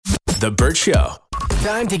The Burt Show.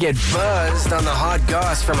 Time to get buzzed on the hot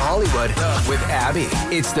goss from Hollywood with Abby.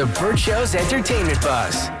 It's The Burt Show's entertainment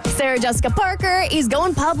buzz. Sarah Jessica Parker is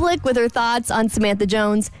going public with her thoughts on Samantha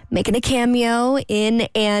Jones making a cameo in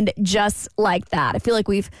And Just Like That. I feel like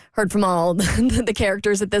we've heard from all the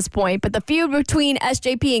characters at this point, but the feud between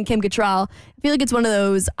SJP and Kim Cattrall, I feel like it's one of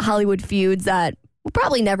those Hollywood feuds that will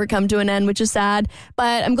probably never come to an end, which is sad.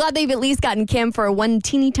 But I'm glad they've at least gotten Kim for one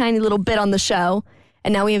teeny tiny little bit on the show.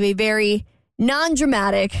 And now we have a very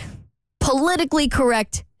non-dramatic, politically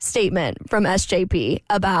correct statement from SJP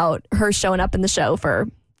about her showing up in the show for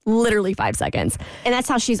literally 5 seconds. And that's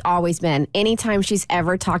how she's always been. Anytime she's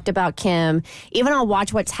ever talked about Kim, even on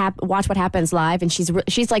Watch What Happens Live, and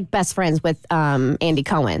she's like best friends with Andy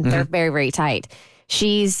Cohen. They're very, very tight.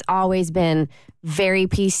 She's always been very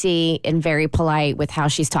PC and very polite with how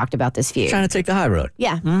she's talked about this feud. Trying to take the high road.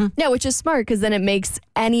 Yeah. Yeah, which is smart because then it makes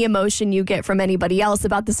any emotion you get from anybody else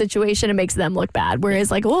about the situation, it makes them look bad. Whereas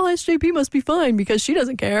like, oh, SJP must be fine because she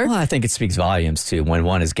doesn't care. Well, I think it speaks volumes too. When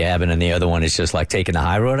one is gabbing and the other one is just like taking the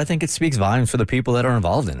high road, I think it speaks volumes for the people that are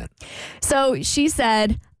involved in it. So she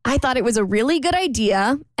said, I thought it was a really good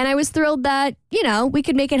idea, and I was thrilled that, we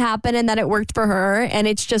could make it happen and that it worked for her, and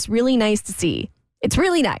it's just really nice to see. It's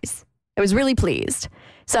really nice. I was really pleased.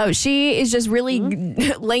 So she is just really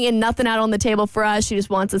laying nothing out on the table for us. She just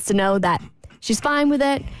wants us to know that she's fine with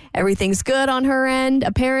it. Everything's good on her end,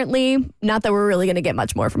 apparently. Not that we're really going to get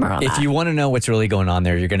much more from her on that. If you want to know what's really going on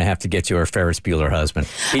there, you're going to have to get to her Ferris Bueller husband.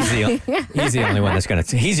 He's the only one that's going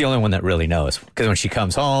to. He's the only one that really knows. Because when she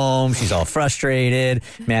comes home, she's all frustrated.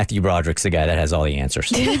 Matthew Broderick's the guy that has all the answers.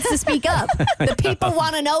 He needs to speak up. The people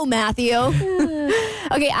want to know, Matthew.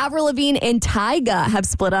 Okay, Avril Lavigne and Tyga have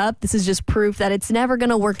split up. This is just proof that it's never going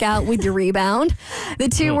to work out with your rebound. The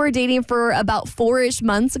two were dating for about 4-ish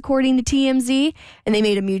months, according to TMZ, and they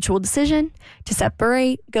made a mutual decision to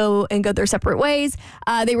separate, go their separate ways.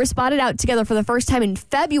 They were spotted out together for the first time in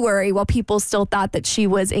February while people still thought that she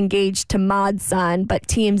was engaged to Maud's son, but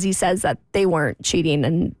TMZ says that they weren't cheating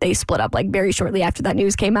and they split up like very shortly after that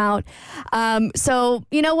news came out. So,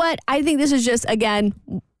 you know what? I think this is just, again,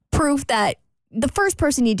 proof that the first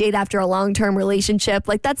person you date after a long-term relationship,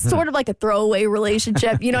 like that's sort of like a throwaway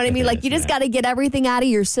relationship. You know what I mean? Like you just got to get everything out of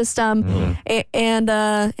your system and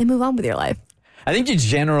move on with your life. I think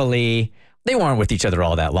they weren't with each other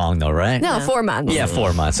all that long though, right? No, 4 months. Yeah,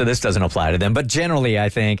 4 months. So this doesn't apply to them. But generally, I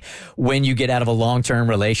think when you get out of a long-term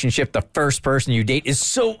relationship, the first person you date is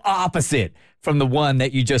so opposite from the one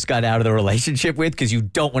that you just got out of the relationship with because you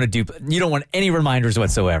don't want any reminders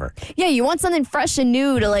whatsoever. Yeah, you want something fresh and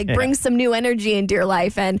new to bring some new energy into your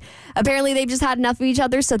life. And apparently they've just had enough of each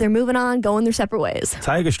other, so they're moving on, going their separate ways.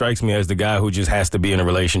 Tyga strikes me as the guy who just has to be in a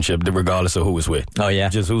relationship regardless of who it's with. Oh, yeah?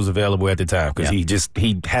 Just who's available at the time because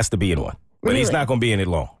he has to be in one. But Really? He's not going to be in it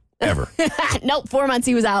long. Ever. Nope, 4 months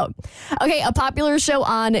he was out. Okay, a popular show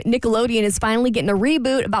on Nickelodeon is finally getting a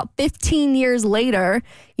reboot about 15 years later.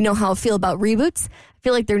 You know how I feel about reboots? I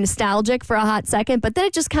feel like they're nostalgic for a hot second, but then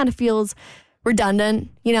it just kind of feels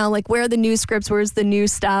redundant. Like where are the new scripts, where's the new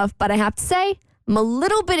stuff? But I have to say, I'm a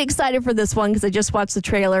little bit excited for this one because I just watched the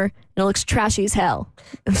trailer and it looks trashy as hell.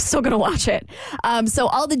 I'm still going to watch it. So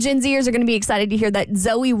all the Gen Zers are going to be excited to hear that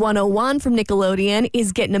Zoe 101 from Nickelodeon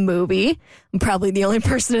is getting a movie. I'm probably the only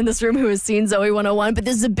person in this room who has seen Zoe 101, but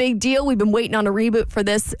this is a big deal. We've been waiting on a reboot for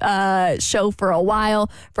this show for a while,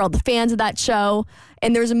 for all the fans of that show.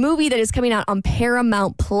 And there's a movie that is coming out on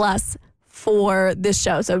Paramount Plus for this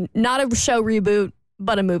show. So not a show reboot,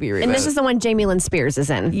 but a movie reboot. And this is the one Jamie Lynn Spears is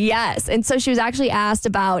in. Yes. And so she was actually asked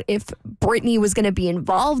about if Britney was going to be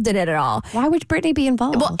involved in it at all. Why would Britney be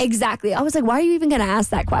involved? Well, exactly. I was like, why are you even going to ask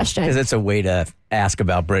that question? Because it's a way to ask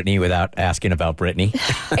about Britney without asking about Britney.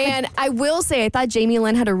 And I will say, I thought Jamie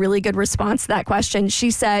Lynn had a really good response to that question.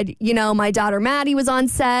 She said, my daughter Maddie was on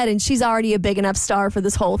set and she's already a big enough star for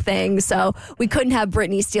this whole thing. So we couldn't have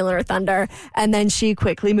Britney stealing her thunder. And then she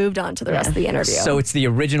quickly moved on to the rest of the interview. So it's the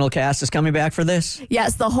original cast is coming back for this?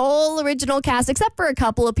 Yes, the whole original cast, except for a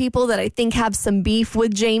couple of people that I think have some beef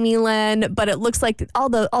with Jamie Lynn. But it looks like all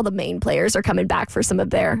the main players are coming back for some of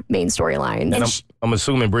their main storylines. And I'm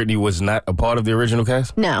assuming Britney was not a part of the original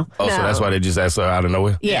cast? No. Oh, so that's why they just asked her out of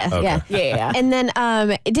nowhere? Yeah, Okay. yeah. And then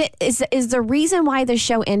is the reason why the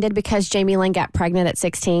show ended because Jamie Lynn got pregnant at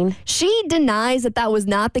 16? She denies that was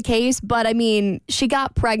not the case, but I mean, she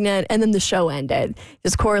got pregnant and then the show ended.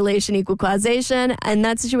 Does correlation equal causation? In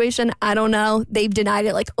that situation, I don't know. They've denied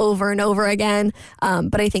it over and over again,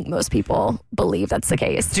 but I think most people believe that's the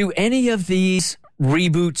case. Do any of these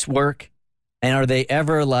reboots work? And are they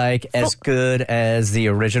ever like as good as the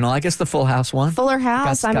original? I guess the Full House one. Fuller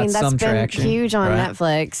House. Got That's some been traction, huge on right?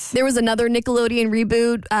 Netflix. There was another Nickelodeon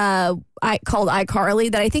reboot called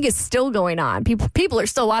iCarly that I think is still going on. People are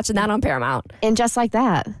still watching that on Paramount. And just like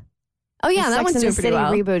that. Oh, yeah, that Sex one's and doing the pretty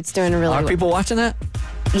City well. reboot's doing really Are well. people watching that?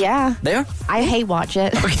 Yeah. They are? I hate watch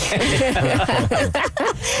it.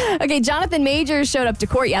 Okay, Jonathan Majors showed up to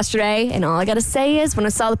court yesterday, and all I got to say is when I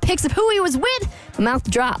saw the pics of who he was with, my mouth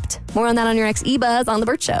dropped. More on that on your next E-Buzz on The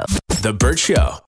Burt Show. The Burt Show.